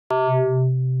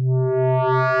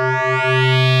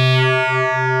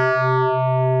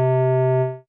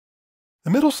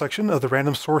middle section of the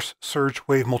random source Serge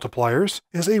wave multipliers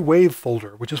is a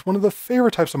wavefolder, which is one of the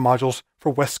favorite types of modules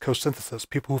for West Coast synthesis,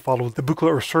 people who follow the Buchla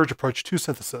or Serge approach to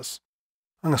synthesis.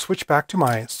 I'm going to switch back to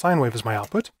my sine wave as my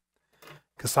output,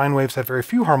 because sine waves have very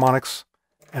few harmonics,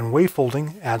 and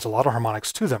wavefolding adds a lot of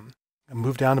harmonics to them. I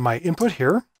move down to my input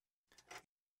here.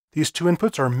 These two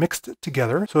inputs are mixed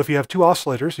together, so if you have two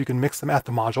oscillators, you can mix them at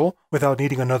the module without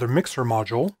needing another mixer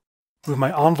module. Move my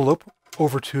envelope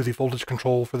over to the voltage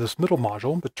control for this middle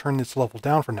module, but turn its level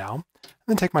down for now, and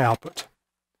then take my output.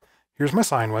 Here's my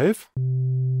sine wave.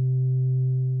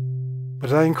 But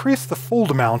as I increase the fold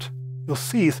amount, you'll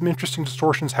see some interesting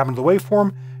distortions happen to the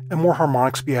waveform, and more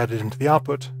harmonics be added into the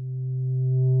output.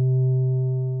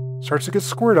 Starts to get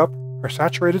squared up, our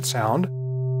saturated sound,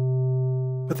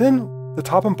 but then the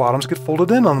top and bottoms get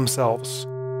folded in on themselves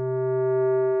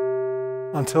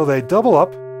until they double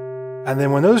up, and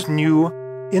then when those new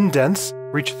indents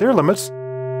reach their limits,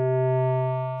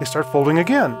 they start folding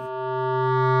again.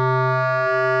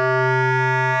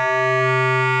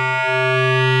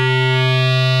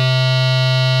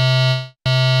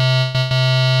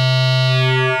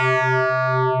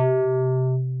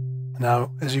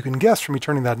 Now, as you can guess from me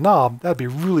turning that knob, that'd be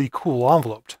really cool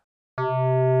enveloped.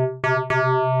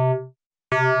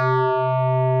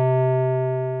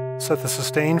 Set the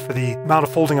sustain for the amount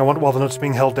of folding I want while the note's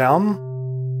being held down.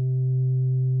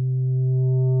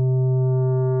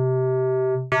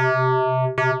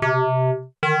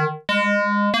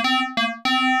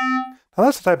 Now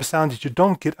that's the type of sound that you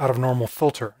don't get out of a normal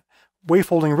filter.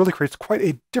 Wavefolding really creates quite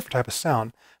a different type of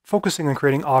sound, focusing on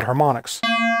creating odd harmonics.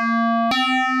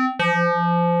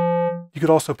 You could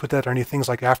also put that underneath things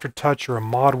like aftertouch or a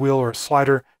mod wheel or a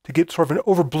slider to get sort of an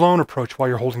overblown approach while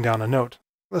you're holding down a note.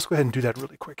 Let's go ahead and do that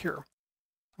really quick here.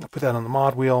 I'm going to put that on the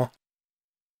mod wheel.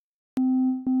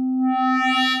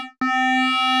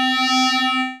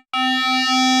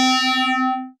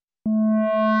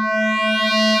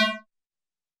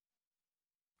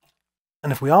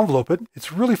 And if we envelope it,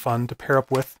 it's really fun to pair up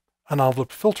with an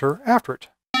enveloped filter after it.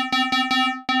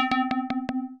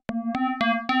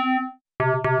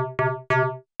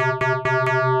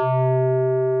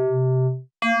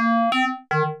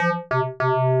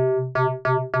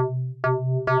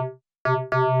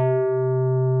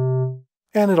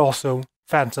 And it also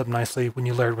fattens up nicely when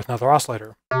you layer it with another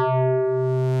oscillator.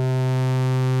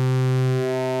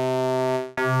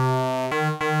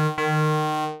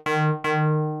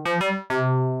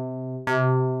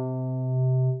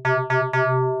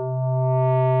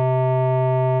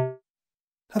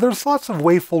 Now there's lots of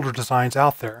wavefolder designs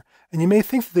out there, and you may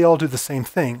think that they all do the same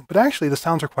thing, but actually the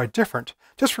sounds are quite different.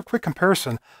 Just for quick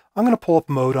comparison, I'm going to pull up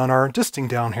mode on our disting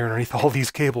down here underneath all these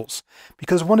cables,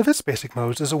 because one of its basic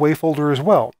modes is a wavefolder as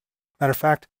well. Matter of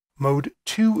fact, mode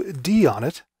 2D on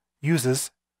it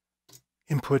uses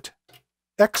input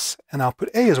X and output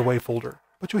A as a wavefolder,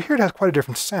 but you'll hear it has quite a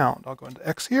different sound. I'll go into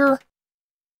X here,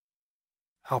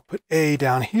 output A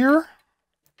down here,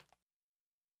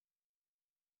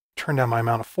 turn down my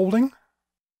amount of folding.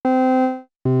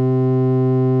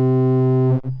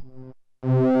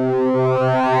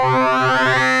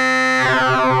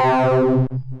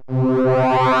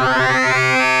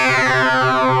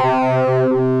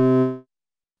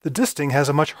 The disting has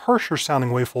a much harsher sounding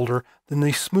wavefolder than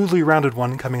the smoothly rounded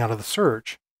one coming out of the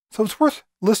Serge. So it's worth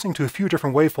listening to a few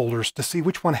different wavefolders to see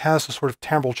which one has the sort of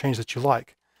timbral change that you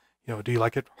like. You know, do you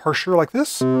like it harsher like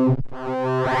this?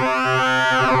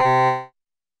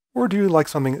 Or do you like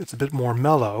something that's a bit more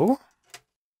mellow,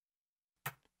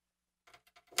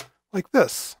 like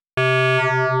this?